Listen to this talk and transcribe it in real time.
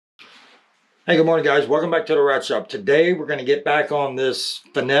Hey, good morning, guys. Welcome back to the rod shop. Today, we're going to get back on this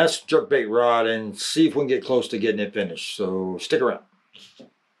Finesse jerkbait rod and see if we can get close to getting it finished. So stick around.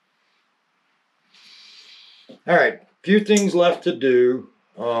 All right, few things left to do.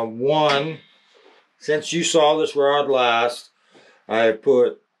 One, since you saw this rod last, I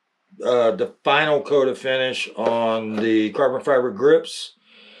put the final coat of finish on the carbon fiber grips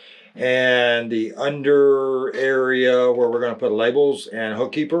and the under area where we're going to put labels and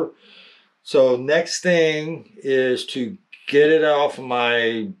hook keeper. So next thing is to get it off of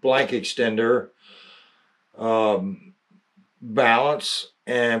my blank extender, balance,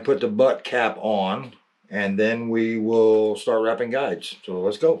 and put the butt cap on, and then we will start wrapping guides. So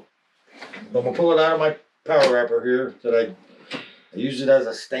let's go. So I'm gonna pull it out of my power wrapper here that I use it as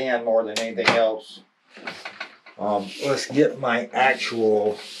a stand more than anything else. Let's get my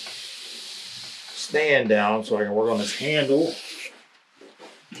actual stand down so I can work on this handle.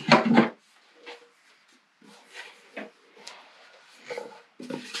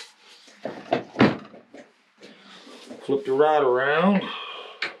 Flip the rod around.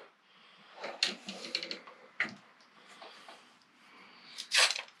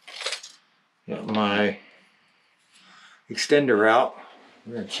 Got my extender out.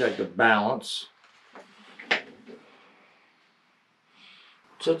 We're going to check the balance.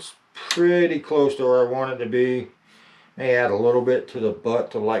 So it's pretty close to where I want it to be. May add a little bit to the butt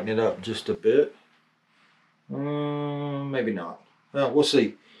to lighten it up just a bit. Maybe not. Well, we'll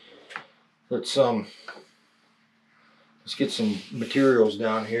see. Let's get some materials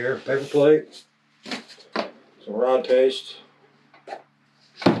down here. Paper plate, some rod paste,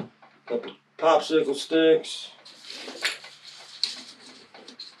 a couple popsicle sticks.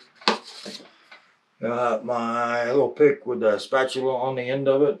 Got my little pick with the spatula on the end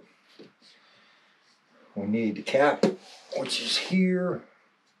of it. We need the cap, which is here.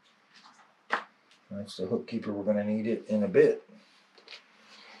 That's the hook keeper. We're going to need it in a bit.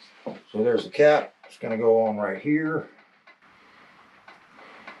 So there's the cap. It's going to go on right here.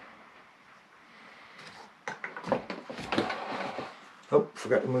 Oh,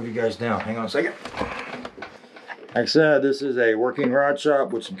 forgot to move you guys down. Hang on a second. Like I said, this is a working rod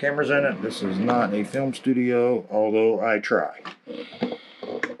shop with some cameras in it. This is not a film studio, although I try.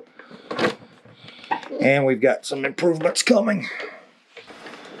 And we've got some improvements coming.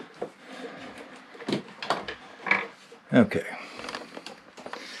 Okay.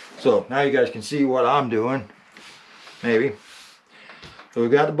 So now you guys can see what I'm doing. Maybe. So we've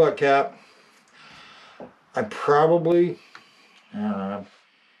got the butt cap. I probably kind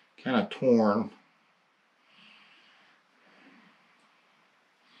of torn.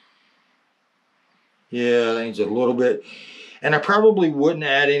 Yeah, that needs a little bit. And I probably wouldn't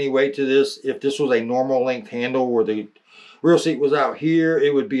add any weight to this if this was a normal length handle where the reel seat was out here.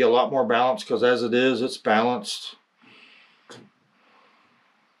 It would be a lot more balanced, because as it is, it's balanced.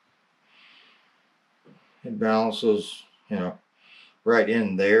 It balances, you know, right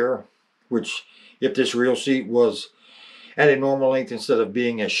in there, which if this reel seat was at a normal length instead of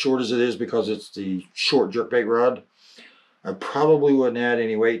being as short as it is because it's the short jerkbait rod, I probably wouldn't add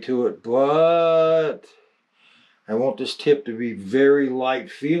any weight to it, but I want this tip to be very light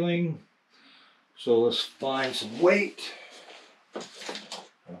feeling. So let's find some weight.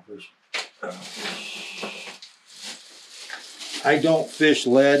 I don't fish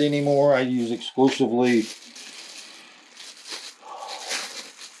lead anymore. I use exclusively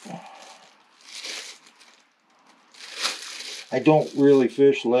I don't really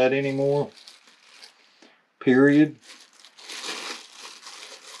fish lead anymore, period.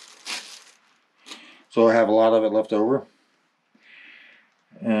 So I have a lot of it left over.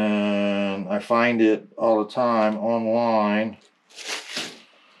 And I find it all the time online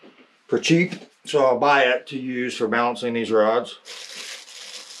for cheap. So I'll buy it to use for balancing these rods.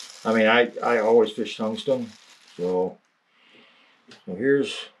 I mean, I always fish tungsten. So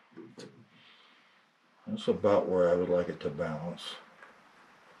that's about where I would like it to balance.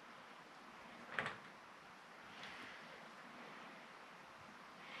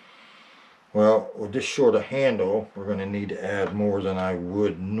 Well, with this short a handle, we're going to need to add more than I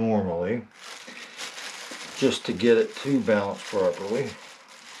would normally, just to get it to balance properly.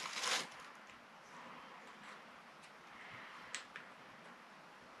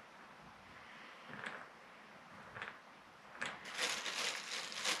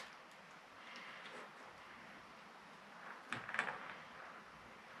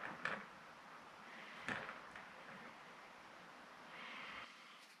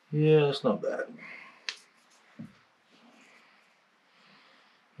 Yeah, that's not bad.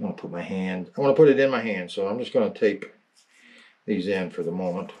 I want to put it in my hand, so I'm just going to tape these in for the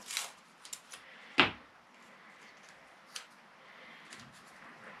moment.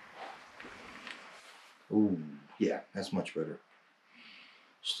 Ooh, yeah, that's much better.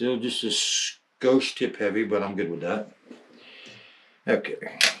 Still just a skosh tip heavy, but I'm good with that.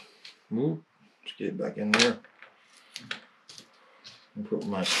 Okay. Ooh, let's get it back in there. And put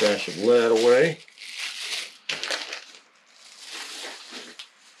my stash of lead away.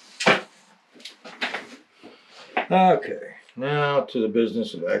 Okay, now to the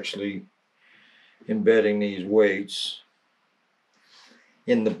business of actually embedding these weights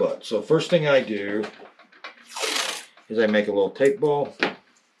in the butt. So first thing I do is I make a little tape ball.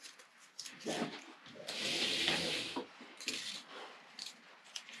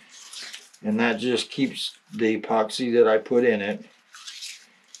 And that just keeps the epoxy that I put in it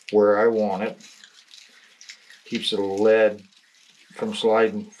where I want it. Keeps the lead from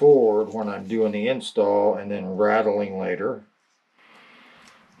sliding forward when I'm doing the install and then rattling later.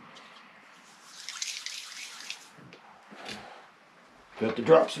 Got the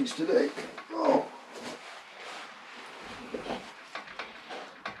dropsies today. Oh.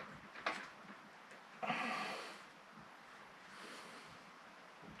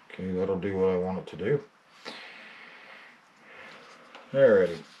 Okay, that'll do what I want it to do.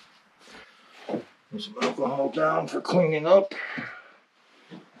 Alrighty. Put some alcohol down for cleaning up.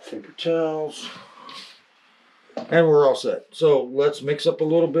 Paper towels. And we're all set. So let's mix up a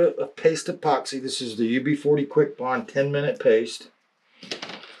little bit of paste epoxy. This is the UB40 Quick Bond 10-minute paste.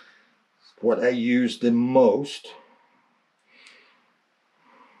 What I use the most.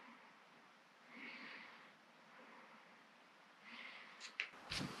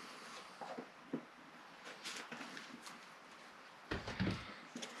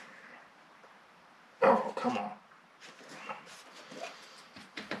 Oh, come on.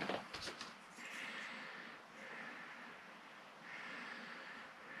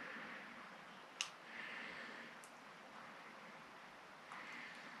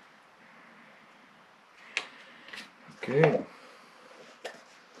 Okay.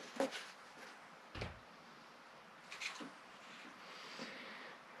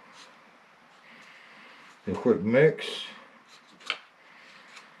 A quick mix.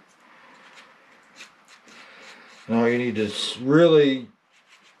 Now all you need to really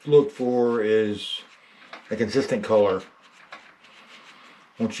look for is a consistent color.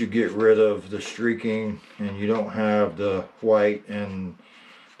 Once you get rid of the streaking and you don't have the white and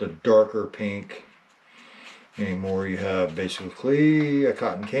the darker pink anymore, you have basically a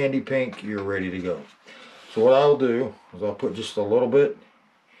cotton candy pink, you're ready to go. So what I'll do is I'll put just a little bit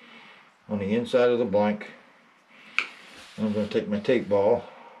on the inside of the blank. I'm going to take my tape ball.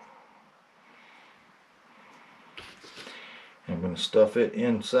 I'm going to stuff it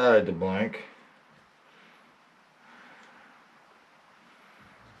inside the blank.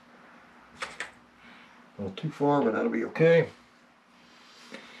 A little too far, but that'll be okay.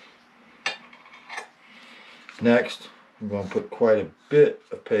 Next, I'm going to put quite a bit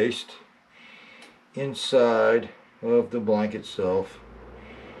of paste inside of the blank itself.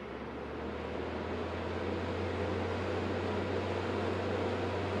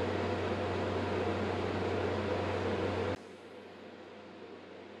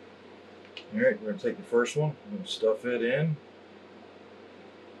 Alright, we're going to take the first one, I'm going to stuff it in.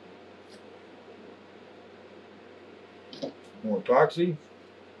 More epoxy.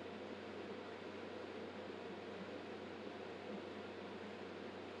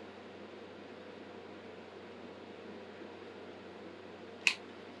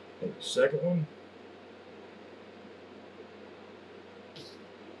 Take the second one.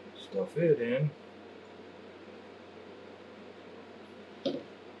 Stuff it in.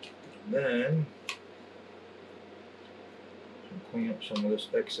 Then clean up some of this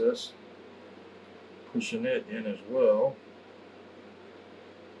excess, pushing it in as well.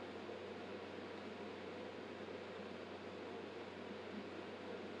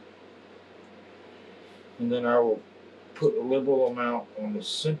 And then I will put a liberal amount on the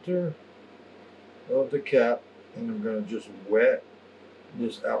center of the cap, and I'm going to just wet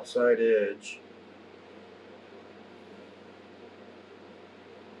this outside edge.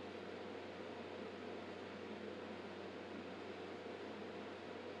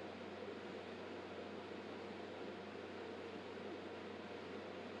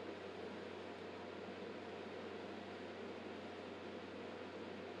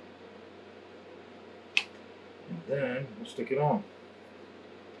 And then we'll stick it on.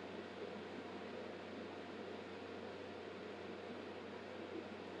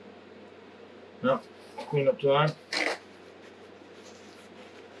 Now, cleanup time.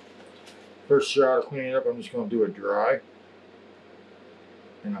 First shot of cleaning up, I'm just going to do it dry.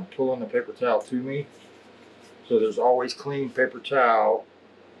 And I'm pulling the paper towel to me. So there's always clean paper towel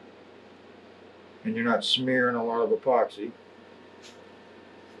and you're not smearing a lot of epoxy.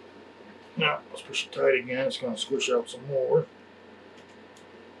 Now, let's push it tight again. It's going to squish out some more.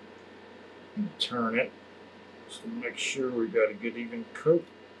 And turn it just to make sure we got a good even coat.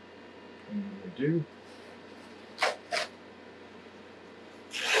 And we do.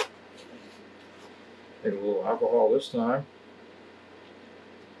 Take a little alcohol this time.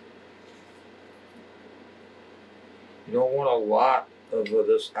 You don't want a lot of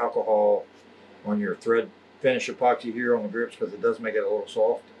this alcohol on your thread finish epoxy here on the grips because it does make it a little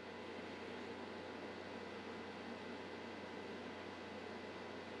soft.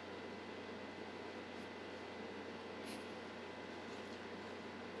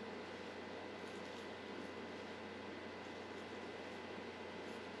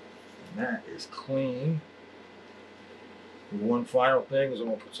 And that is clean. One final thing is I'm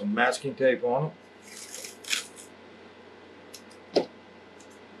going to put some masking tape on it.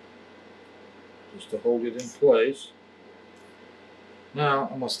 Just to hold it in place. Now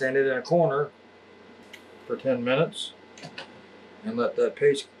I'm going to stand it in a corner for 10 minutes and let that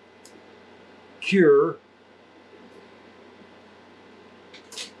paste cure.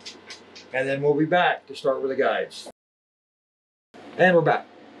 And then we'll be back to start with the guides. And we're back.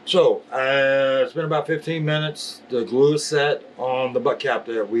 So it's been about 15 minutes. The glue is set on the butt cap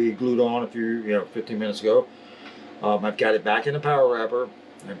that we glued on 15 minutes ago. I've got it back in the power wrapper.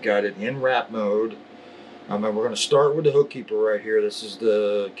 I've got it in wrap mode. And we're going to start with the hook keeper right here. This is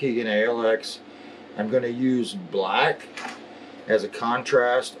the Keegan ALX. I'm going to use black as a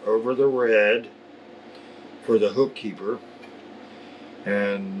contrast over the red for the hook keeper.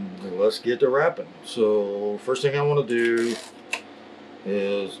 And let's get to wrapping. So first thing I want to do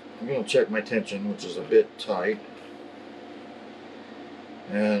is I'm going to check my tension, which is a bit tight.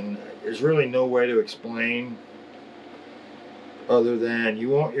 And there's really no way to explain other than you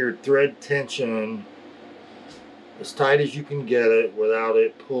want your thread tension as tight as you can get it without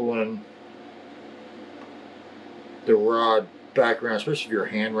it pulling the rod back around, especially if you're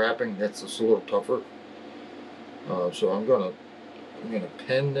hand wrapping. That's just a little tougher. So I'm gonna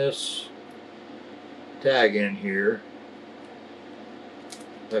pin this tag in here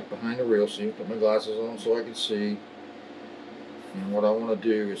back behind the reel. See, put my glasses on so I can see. And what I want to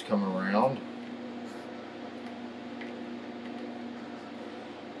do is come around,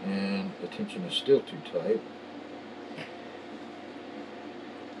 and the tension is still too tight.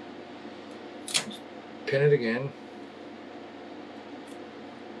 Just pin it again.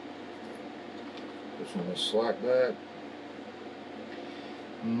 This one is slack back.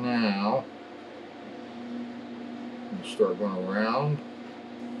 Now, I'm going to start going around.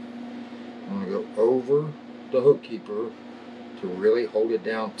 I'm going to go over the hook keeper to really hold it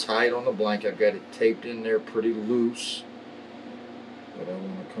down tight on the blank. I've got it taped in there pretty loose, but I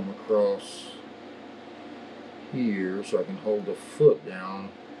want to come across here so I can hold the foot down.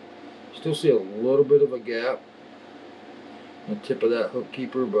 Still see a little bit of a gap on the tip of that hook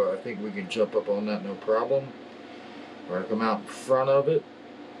keeper, but I think we can jump up on that no problem. We're going to come out in front of it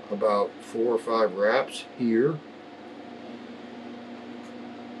about 4 or 5 wraps here.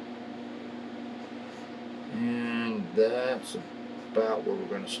 And that's about where we're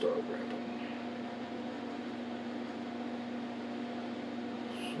going to start wrapping.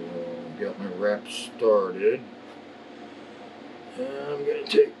 So got my wrap started. And I'm going to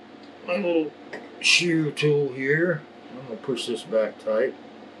take my little shoe tool here. I'm going to push this back tight.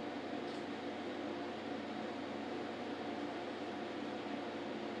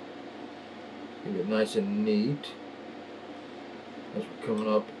 Keep it nice and neat as we're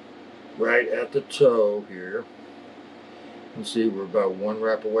coming up right at the toe here. You can see we're about 1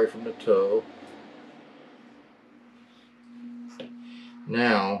 wrap away from the toe.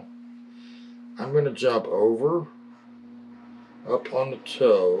 Now I'm going to jump over up on the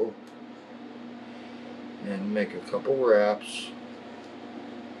toe and make a couple wraps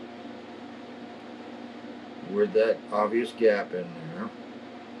with that obvious gap in there.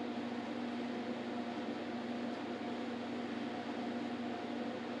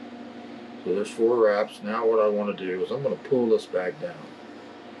 So there's 4 wraps. Now what I want to do is I'm going to pull this back down.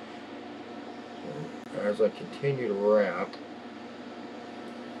 So as I continue to wrap,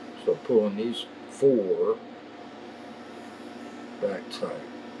 start pulling these 4 back tight.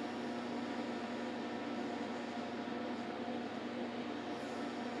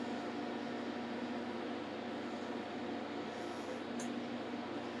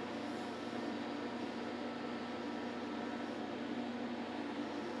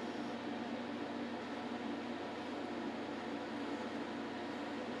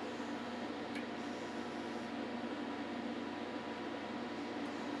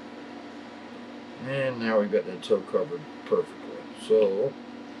 And now we've got that toe covered perfectly. So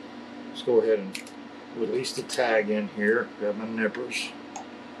let's go ahead and release the tag in here. Grab my nippers.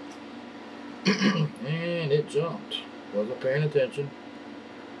 And it jumped. Wasn't paying attention.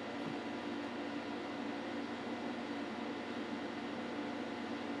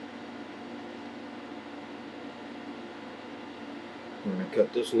 We're going to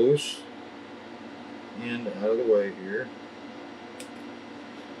cut this loose and out of the way here.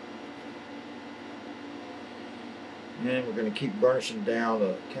 And we're going to keep burnishing down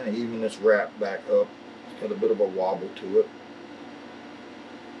to kind of even this wrap back up. It's got a bit of a wobble to it.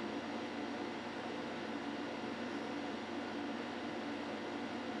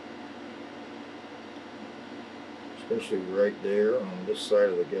 Especially right there on this side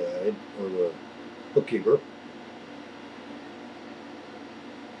of the guide, or the bookkeeper.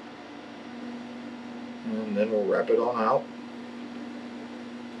 And then we'll wrap it on out.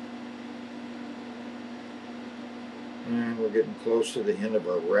 And we're getting close to the end of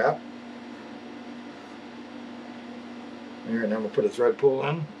our wrap. Here, now we'll put a thread pull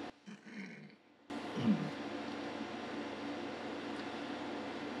in.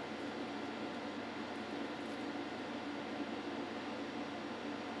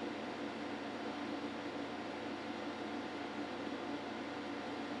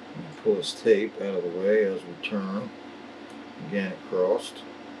 Pull this tape out of the way as we turn. Again, it crossed.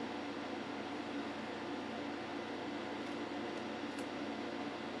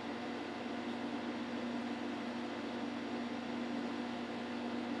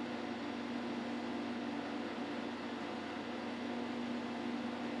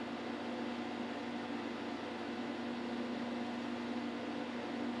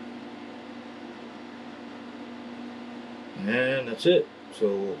 And that's it. So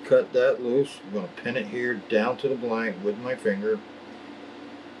we'll cut that loose. I'm going to pin it here down to the blank with my finger.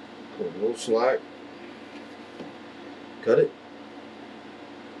 Pull a little slack. Cut it.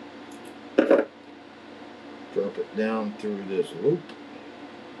 Drop it down through this loop.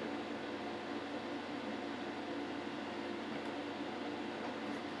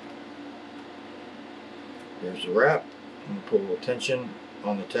 There's the wrap. I'm going to put a little tension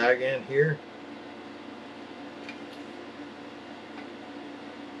on the tag end here.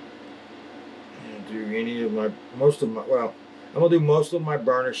 Do any of my, well, I'm going to do most of my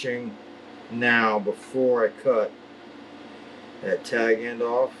burnishing now before I cut that tag end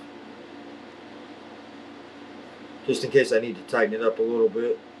off, just in case I need to tighten it up a little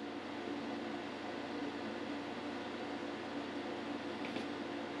bit.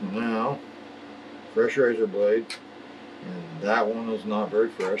 Now, fresh razor blade, and that one is not very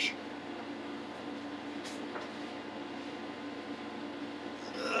fresh.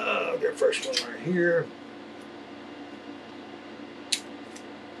 I'll get a fresh one right here.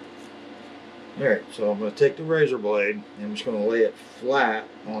 Alright, so I'm going to take the razor blade and I'm just going to lay it flat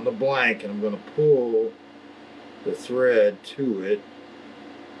on the blank, and I'm going to pull the thread to it,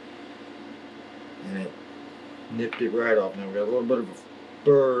 and it nipped it right off. Now we've got a little bit of a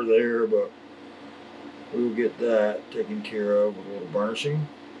burr there, but we'll get that taken care of with a little burnishing.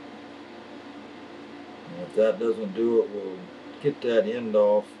 And if that doesn't do it, we'll get that end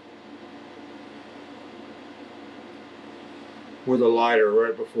off with a lighter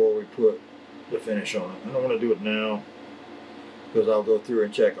right before we put the finish on it. I don't want to do it now because I'll go through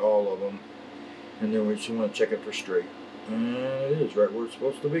and check all of them, and then we just want to check it for straight. And it is right where it's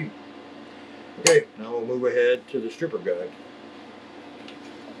supposed to be. Okay, now we'll move ahead to the stripper guide.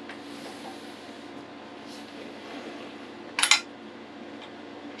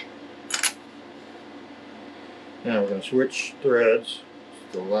 Now we're going to switch threads.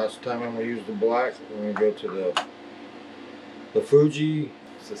 The last time I'm going to use the black, we're going to go to the Fuji.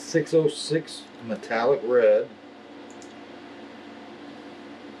 It's a 606 metallic red.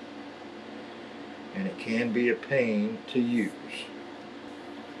 And it can be a pain to use.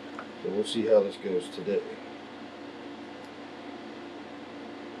 So we'll see how this goes today.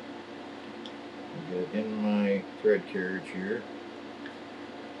 I'll get it in my thread carriage here.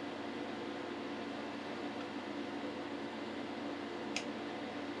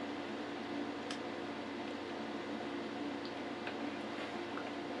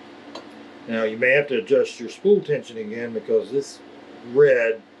 Now you may have to adjust your spool tension again, because this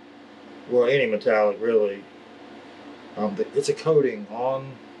red, well, any metallic really, it's a coating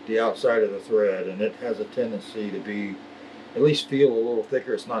on the outside of the thread, and it has a tendency to be, at least feel a little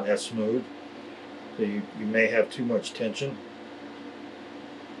thicker. It's not as smooth, so you may have too much tension,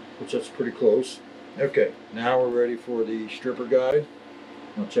 which that's pretty close. Okay, now we're ready for the stripper guide.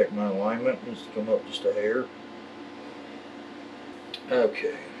 I'll check my alignment. It needs to come up just a hair.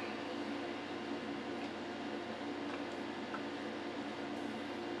 Okay.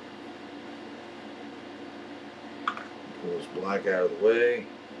 Pull this black out of the way.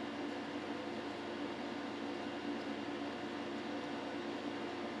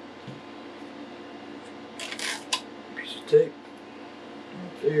 Piece of tape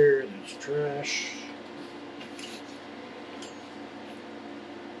right there, that's trash.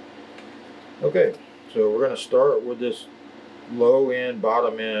 Okay, so we're going to start with this low end,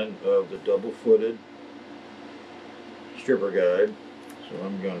 bottom end of the double-footed stripper guide. So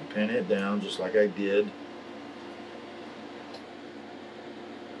I'm going to pin it down just like I did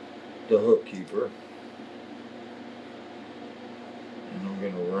the hook keeper. And I'm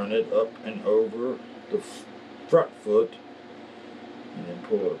going to run it up and over the front foot and then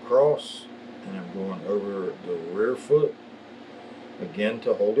pull it across, and I'm going over the rear foot again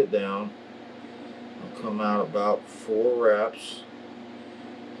to hold it down. I'll come out about 4 wraps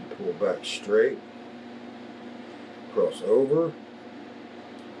and pull back straight, cross over,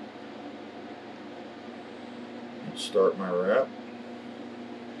 and start my wrap.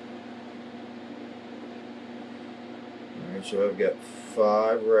 Alright, so I've got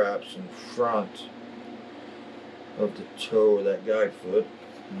 5 wraps in front of the toe of that guide foot,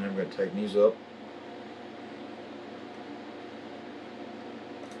 and I'm going to tighten these up.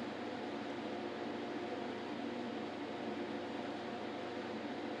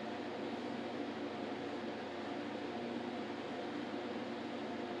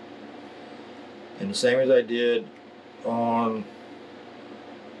 And the same as I did on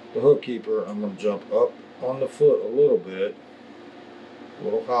the hook keeper, I'm going to jump up on the foot a little bit, a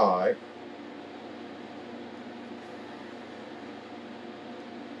little high.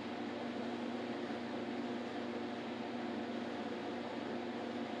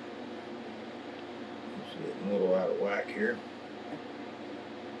 It's getting a little out of whack here.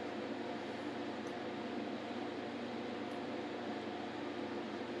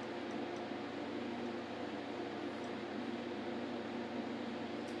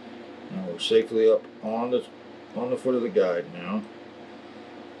 Now we're safely up on the foot of the guide now.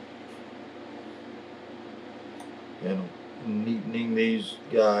 And I'm neatening these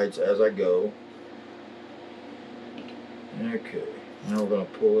guides as I go. Okay, now we're going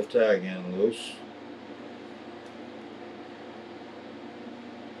to pull the tag end loose.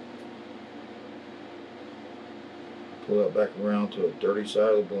 Pull that back around to a dirty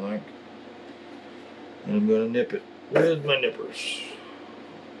side of the blank. And I'm going to nip it with my nippers.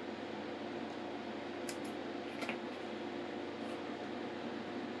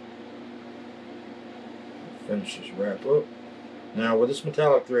 Finish this wrap up. Now with this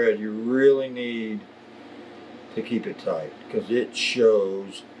metallic thread, you really need to keep it tight because it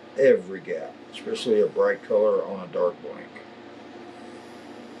shows every gap, especially a bright color on a dark blank.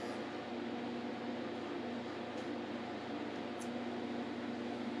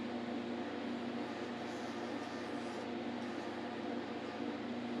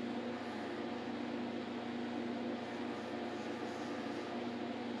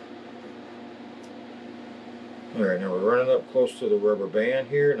 Alright, now we're running up close to the rubber band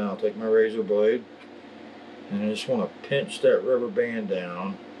here. Now I'll take my razor blade and I just want to pinch that rubber band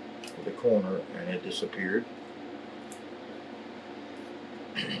down to the corner, and it disappeared.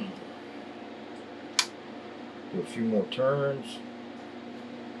 Do a few more turns.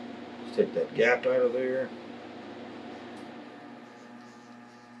 Let's take that gap out of there.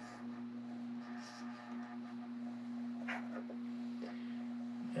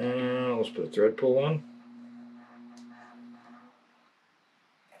 And let's put a thread pull on.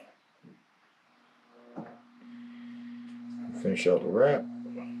 Finish out the wrap.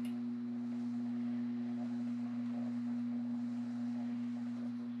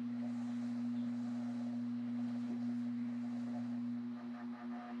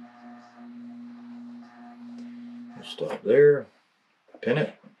 We'll stop there, pin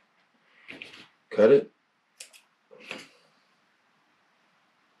it, cut it,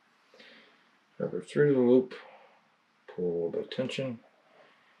 cover through the loop, pull the tension.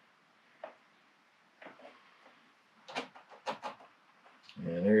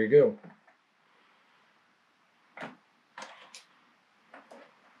 And there you go.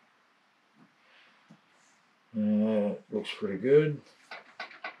 Looks pretty good.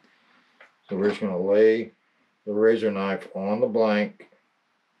 So we're just going to lay the razor knife on the blank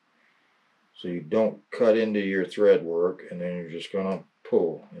so you don't cut into your thread work, and then you're just going to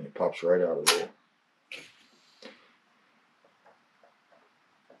pull and it pops right out of there.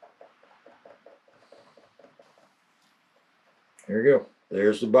 There you go.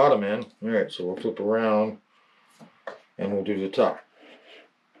 There's the bottom end. Alright, so we'll flip around and we'll do the top.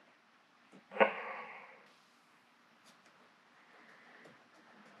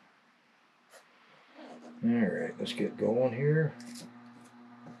 Alright, let's get going here.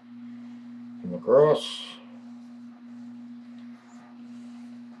 Come across.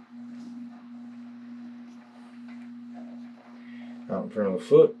 Out in front of the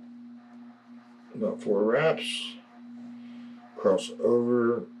foot. About 4 wraps. Cross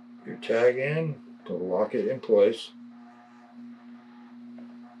over your tag end to lock it in place.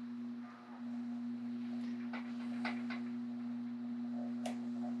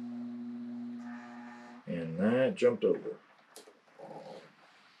 And that jumped over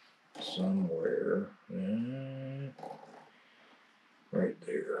somewhere right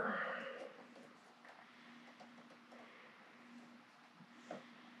there.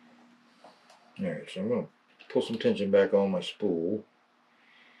 Alright, so I'm going to pull some tension back on my spool.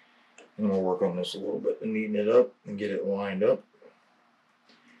 I'm going to work on this a little bit and neaten it up and get it lined up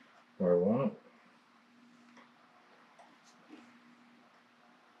where I want it.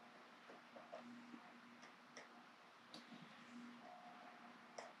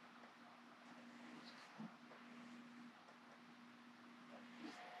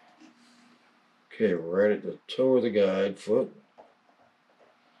 Okay, right at the toe of the guide foot.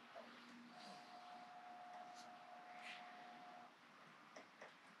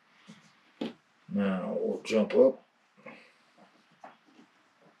 Now we'll jump up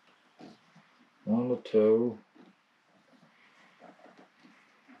on the toe.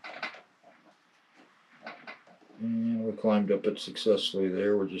 And we climbed up it successfully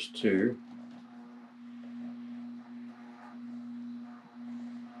there with just 2.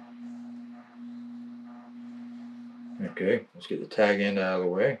 Okay, let's get the tag end out of the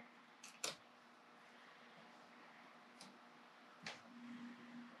way.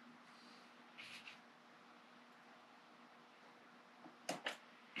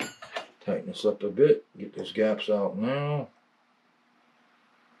 Tighten this up a bit, get those gaps out now.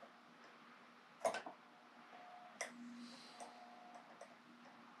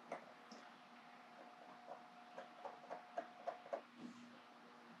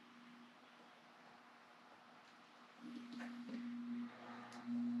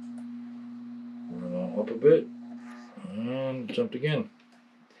 Run on up a bit and jumped again.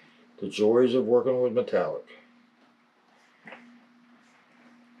 The joys of working with metallic.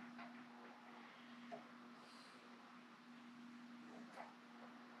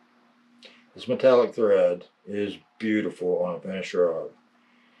 This metallic thread is beautiful on a finished rod,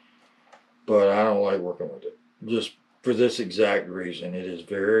 but I don't like working with it. Just for this exact reason, it is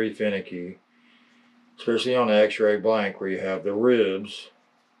very finicky, especially on the X-ray blank where you have the ribs.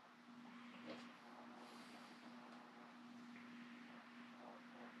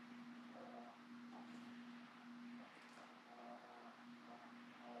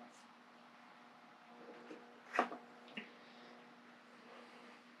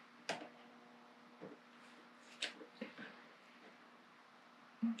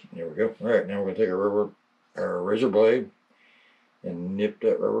 There we go. All right, now we're going to take a razor blade and nip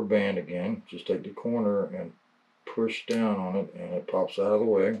that rubber band again. Just take the corner and push down on it and it pops out of the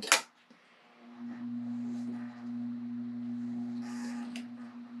way.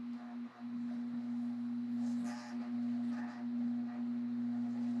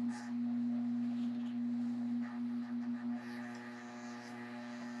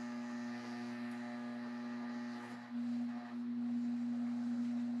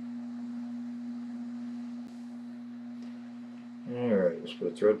 Alright, let's put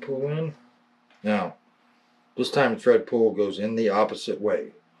a thread pull in. Now, this time the thread pull goes in the opposite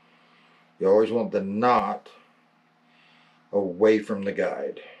way. You always want the knot away from the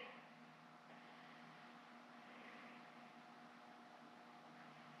guide.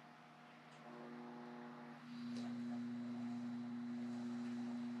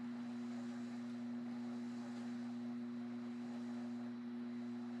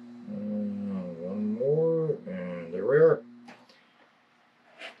 One more, and there we are.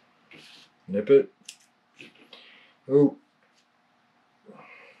 Nip it. Ooh.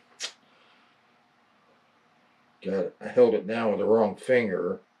 Got it. I held it down with the wrong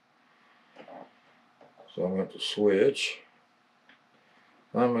finger. So I'm going to have to switch.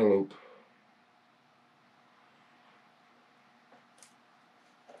 Find my loop.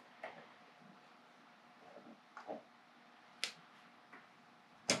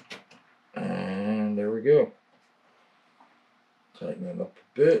 And there we go. Tighten it up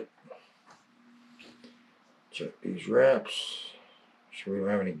a bit. Check these wraps. Make sure we don't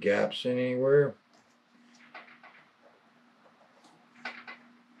have any gaps in anywhere.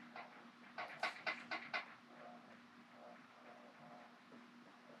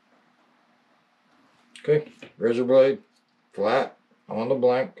 Okay, razor blade flat on the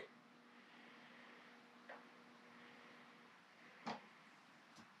blank.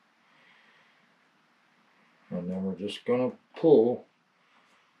 And then we're just gonna pull.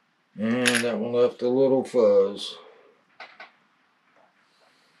 And that one left a little fuzz.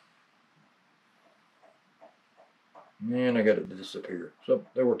 And I got it to disappear. So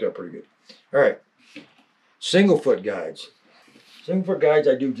that worked out pretty good. All right. Single foot guides. Single foot guides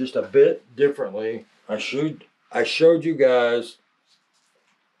I do just a bit differently. I showed you guys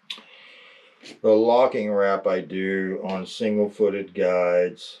the locking wrap I do on single footed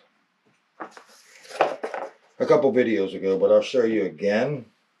guides a couple videos ago, but I'll show you again.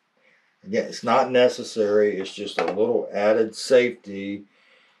 Again, it's not necessary. It's just a little added safety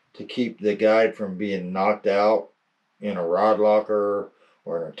to keep the guide from being knocked out in a rod locker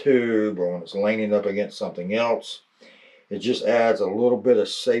or in a tube or when it's leaning up against something else. It just adds a little bit of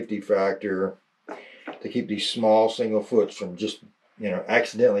safety factor to keep these small single foots from just,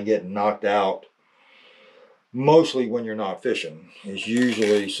 accidentally getting knocked out. Mostly when you're not fishing. It's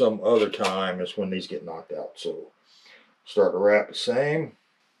usually some other time is when these get knocked out. So start to wrap the same.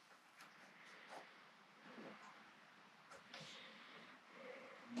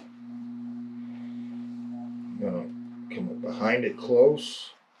 I'm gonna come up behind it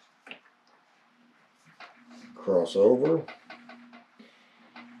close. Cross over.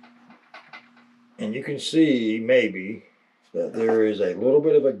 And you can see maybe that there is a little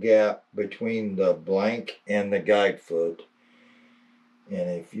bit of a gap between the blank and the guide foot. And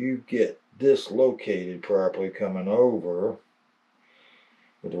if you get this located properly coming over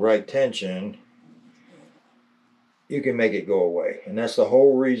with the right tension, you can make it go away. And that's the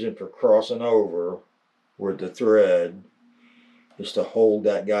whole reason for crossing over with the thread, is to hold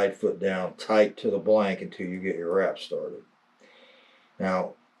that guide foot down tight to the blank until you get your wrap started.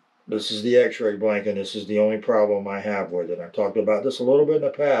 Now, this is the X-ray blank, and this is the only problem I have with it. I've talked about this a little bit in the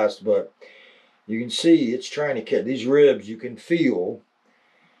past, but you can see it's trying to catch these ribs. You can feel,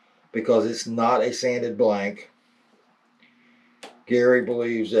 because it's not a sanded blank. Gary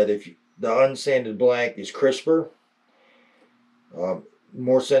believes that if the unsanded blank is crisper,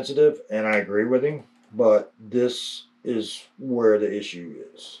 more sensitive, and I agree with him, but this is where the issue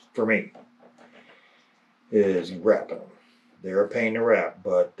is, for me, is wrapping them. They're a pain to wrap,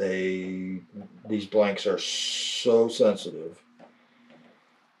 but these blanks are so sensitive.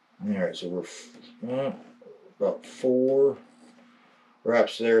 All right, so we're about 4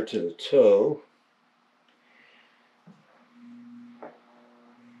 wraps there to the toe.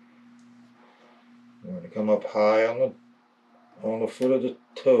 We're going to come up high on the foot of the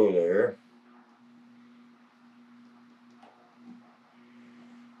toe there.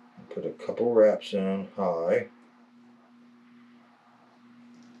 Put a couple wraps in high.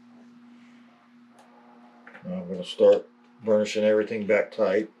 Now I'm going to start burnishing everything back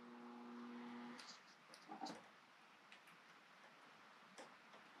tight.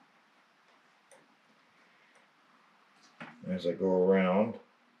 As I go around.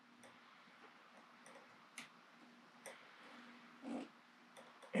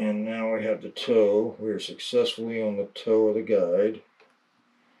 And now we have the toe. We are successfully on the toe of the guide.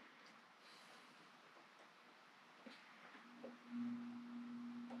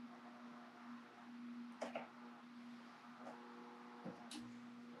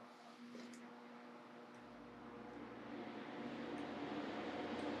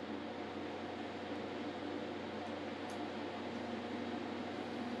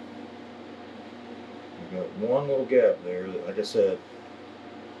 Got one little gap there. Like I said,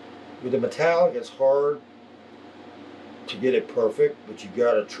 with the metallic, it's hard to get it perfect, but you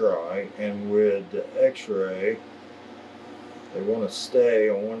gotta try. And with the X-ray, they want to stay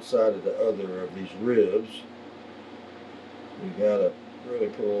on one side or the other of these ribs. You gotta really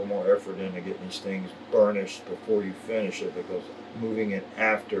put a little more effort into getting these things burnished before you finish it, because moving it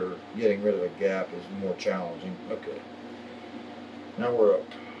after getting rid of a gap is more challenging. Okay, now we're up.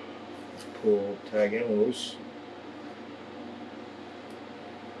 Pull, tag in loose.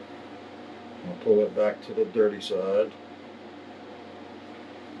 I'll pull it back to the dirty side.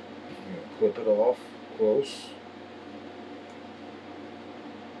 Clip it off close.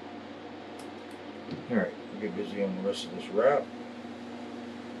 Alright, we'll get busy on the rest of this wrap.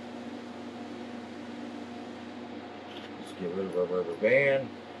 Let's get rid of our rubber band.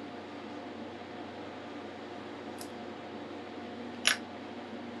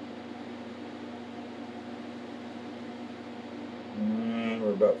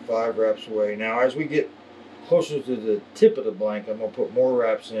 About 5 wraps away. Now as we get closer to the tip of the blank, I'm going to put more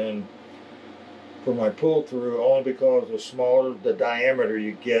wraps in for my pull through, only because the smaller the diameter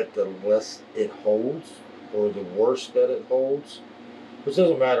you get, the less it holds, or the worse that it holds. Which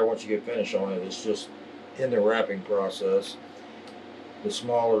doesn't matter once you get finished on it, it's just in the wrapping process. the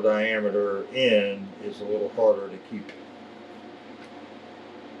smaller diameter end is a little harder to keep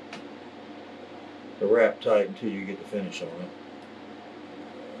the wrap tight until you get the finish on it.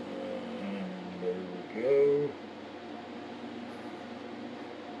 And there we go.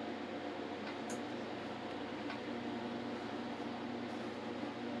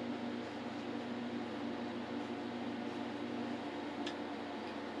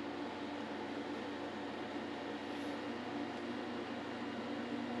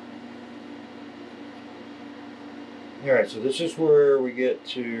 Alright, so this is where we get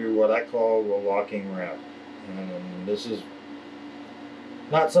to what I call the locking wrap. And this is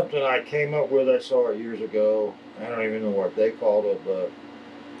not something I came up with. I saw it years ago. I don't even know what they called it, but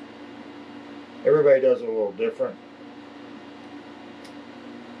everybody does it a little different.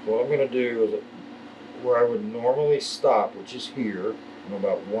 So what I'm going to do is where I would normally stop, which is here, I'm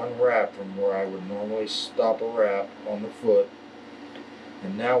about one wrap from where I would normally stop a wrap on the foot.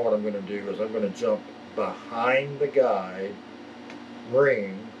 And now what I'm going to do is I'm going to jump behind the guide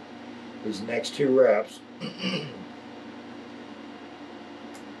ring, these next two wraps.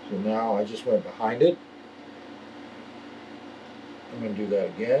 So now I just went behind it. I'm going to do that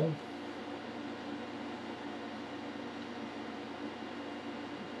again.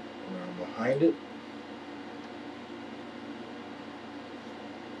 Around behind it.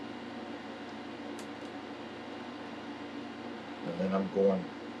 And then I'm going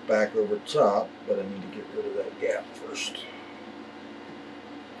back over top, but I need to get rid of that gap first.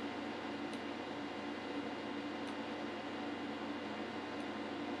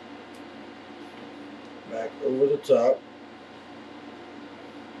 Back over the top,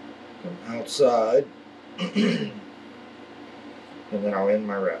 come outside, and then I'll end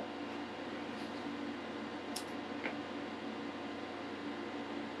my wrap.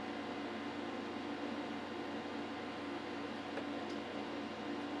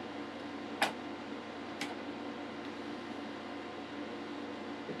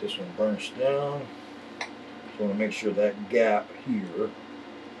 Get this one burnished down. Just want to make sure that gap here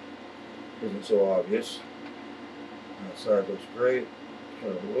isn't so obvious. Outside looks great.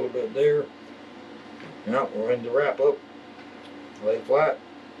 Cut it a little bit there. Now we're in the wrap up. Lay flat.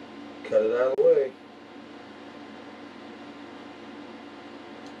 Cut it out of the way.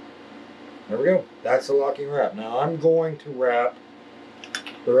 There we go. That's the locking wrap. Now I'm going to wrap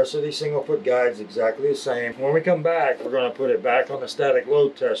the rest of these single foot guides exactly the same. When we come back, we're going to put it back on the static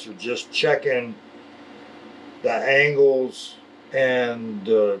load tester, just checking the angles and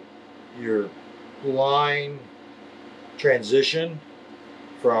your line transition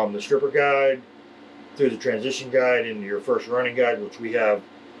from the stripper guide through the transition guide into your first running guide, which we have,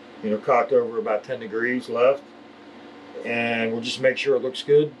 cocked over about 10 degrees left. And we'll just make sure it looks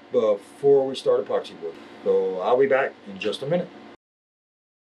good before we start epoxy work. So I'll be back in just a minute.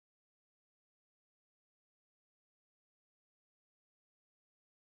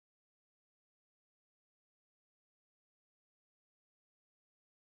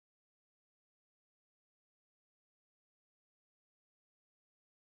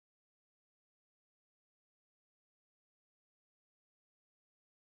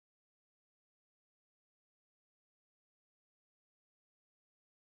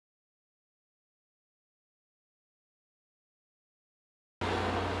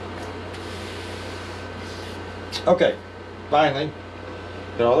 Okay, finally,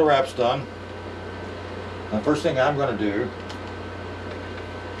 got all the wraps done. The first thing I'm going to do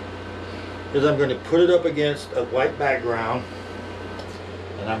is I'm going to put it up against a white background,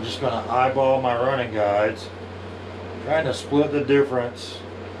 and I'm just going to eyeball my running guides, trying to split the difference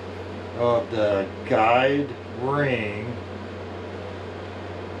of the guide ring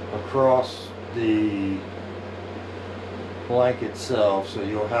across the blank itself. So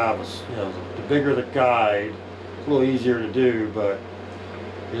you'll have, the bigger the guide, it's a little easier to do, but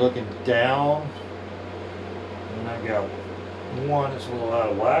you're looking down, and I've got one that's a little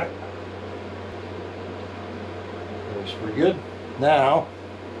out of whack. Looks pretty good. Now,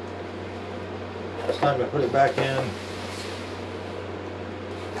 it's time to put it back in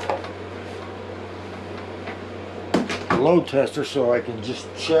the load tester so I can just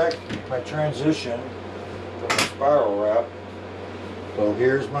check my transition from the spiral wrap. So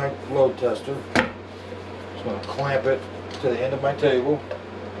here's my load tester. Just going to clamp it to the end of my table.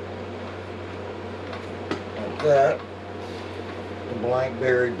 Like that. The blank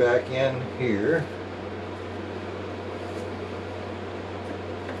buried back in here.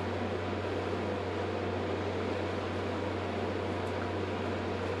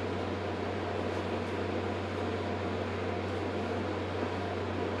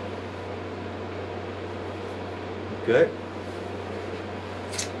 Okay.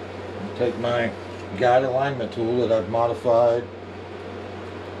 take my guide alignment tool that I've modified,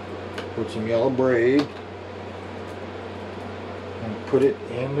 put some yellow braid, and put it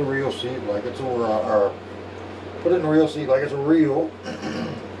in the reel seat like it's a or put it in the reel seat like it's a reel.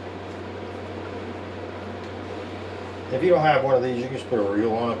 If you don't have one of these, you can just put a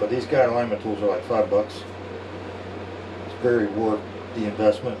reel on it, but these guide alignment tools are like $5. It's very worth the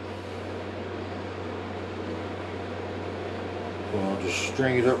investment. So I'll just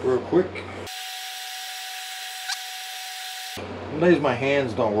string it up real quick. Some days my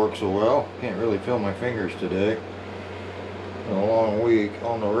hands don't work so well. Can't really feel my fingers today. Been a long week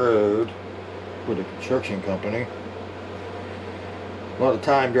on the road with a construction company. A lot of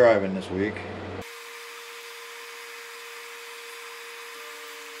time driving this week.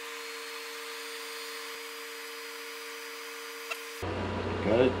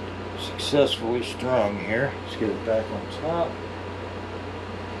 Got it successfully strung here. Let's get it back on top.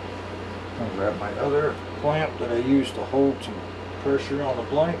 I'll grab my other clamp that I used to hold some pressure on the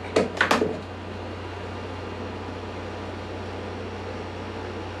blank. A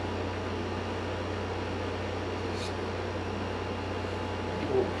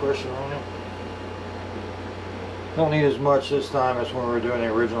little pressure on it. Don't need as much this time as when we were doing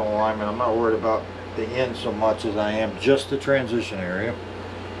the original alignment. I'm not worried about the end so much as I am just the transition area.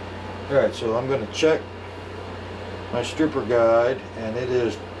 Alright, so I'm going to check my stripper guide, and it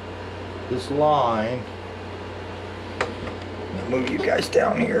is this line. I'm going to move you guys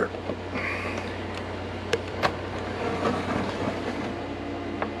down here.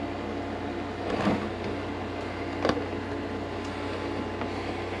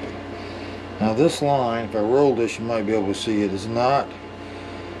 Now this line, if I roll this, you might be able to see it, is not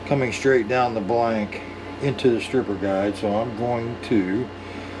coming straight down the blank into the stripper guide, so I'm going to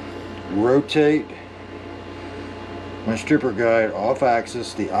rotate my stripper guide off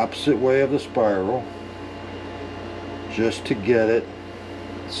axis the opposite way of the spiral just to get it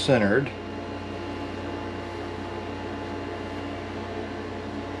centered.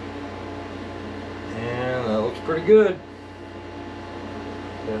 And that looks pretty good.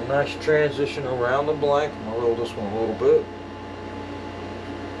 Got a nice transition around the blank. I'm going to roll this one a little bit.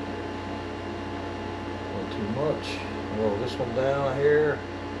 Not too much. Roll this one down here.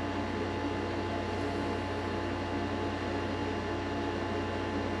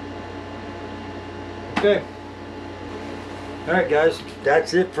 Okay. Alright guys,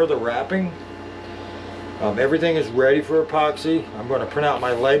 that's it for the wrapping. Everything is ready for epoxy. I'm going to print out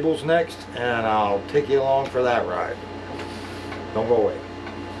my labels next, and I'll take you along for that ride. Don't go away.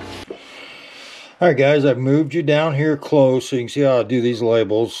 Alright guys, I've moved you down here close so you can see how I do these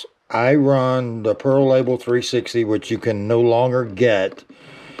labels. I run the Pearl Label 360, which you can no longer get.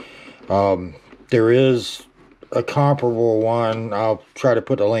 There is a comparable one. I'll try to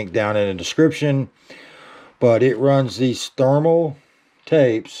put the link down in the description. But it runs these thermal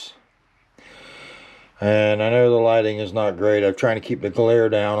tapes. And I know the lighting is not great. I'm trying to keep the glare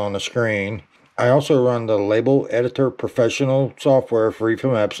down on the screen. I also run the Label Editor Professional software free from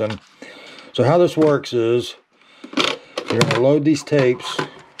Epson. So how this works is you're going to load these tapes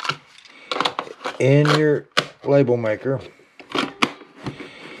in your label maker.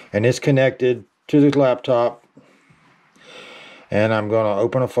 And it's connected to the laptop. And I'm going to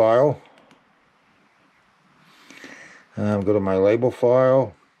open a file. I'll go to my label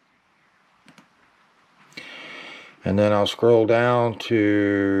file, and then I'll scroll down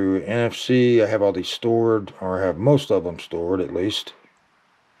to NFC. I have all these stored, or I have most of them stored at least.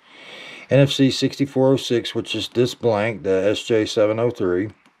 NFC 6406, which is this blank, the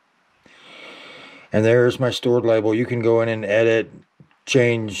SJ703. And there's my stored label. You can go in and edit,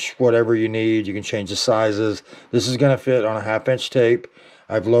 change whatever you need. You can change the sizes. This is going to fit on a 1/2-inch tape.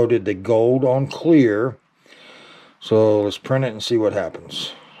 I've loaded the gold on clear. So let's print it and see what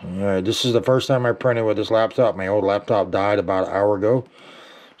happens. Alright, this is the first time I printed with this laptop. My old laptop died about an hour ago.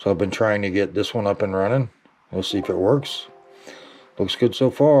 So I've been trying to get this one up and running. Let's see if it works. Looks good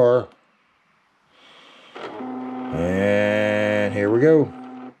so far. And here we go.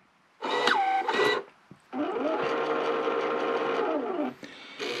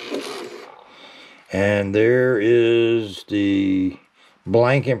 And there is the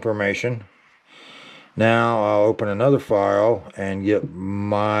blank information. Now I'll open another file and get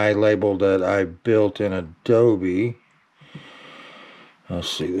my label that I built in Adobe. Let's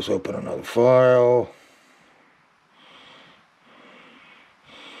see, let's open another file.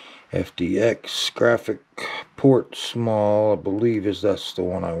 FDX graphic port small, I believe that's the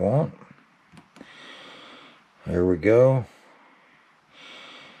one I want. There we go.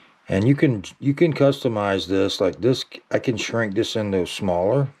 And you can customize this like this. I can shrink this into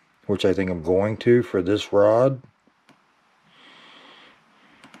smaller, which I think I'm going to for this rod.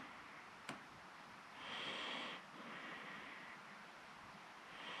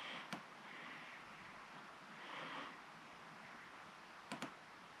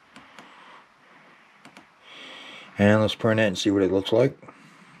 And let's print it and see what it looks like.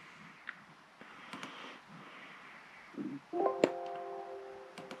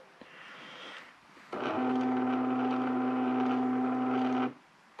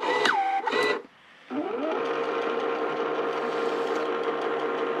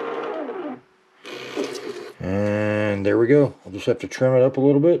 And there we go. I'll just have to trim it up a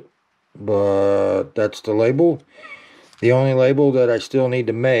little bit, but that's the label. The only label that I still need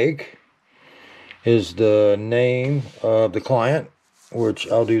to make is the name of the client, which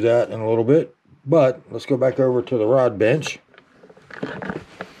I'll do that in a little bit. But let's go back over to the rod bench.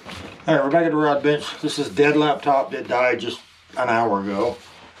 Alright, we're back at the rod bench. This is dead laptop that died just an hour ago.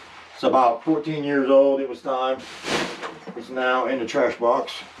 It's about 14 years old. It was time. It's now in the trash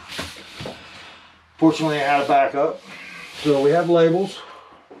box. Fortunately, I had a backup. So we have labels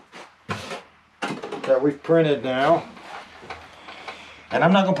that we've printed now. And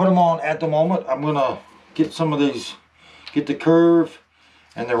I'm not going to put them on at the moment. I'm going to get some of these, get the curve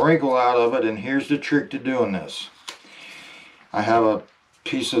and the wrinkle out of it. And here's the trick to doing this. I have a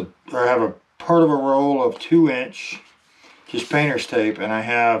piece of, or I have a part of a roll of 2-inch just painter's tape. And I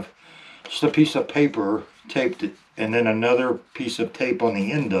have just a piece of paper taped it, and then another piece of tape on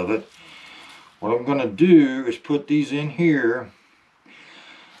the end of it. What I'm going to do is put these in here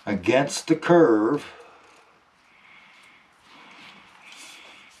against the curve.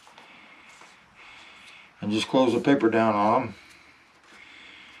 And just close the paper down on them.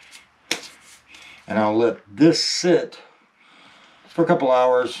 And I'll let this sit for a couple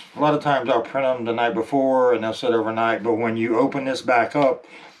hours. A lot of times I'll print them the night before and they'll sit overnight. But when you open this back up,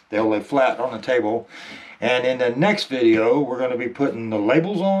 they'll lay flat on the table. And in the next video, we're going to be putting the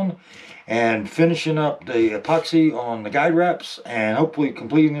labels on and finishing up the epoxy on the guide wraps and hopefully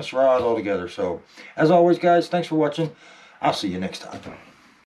completing this rod altogether. So, as always, guys, thanks for watching. I'll see you next time.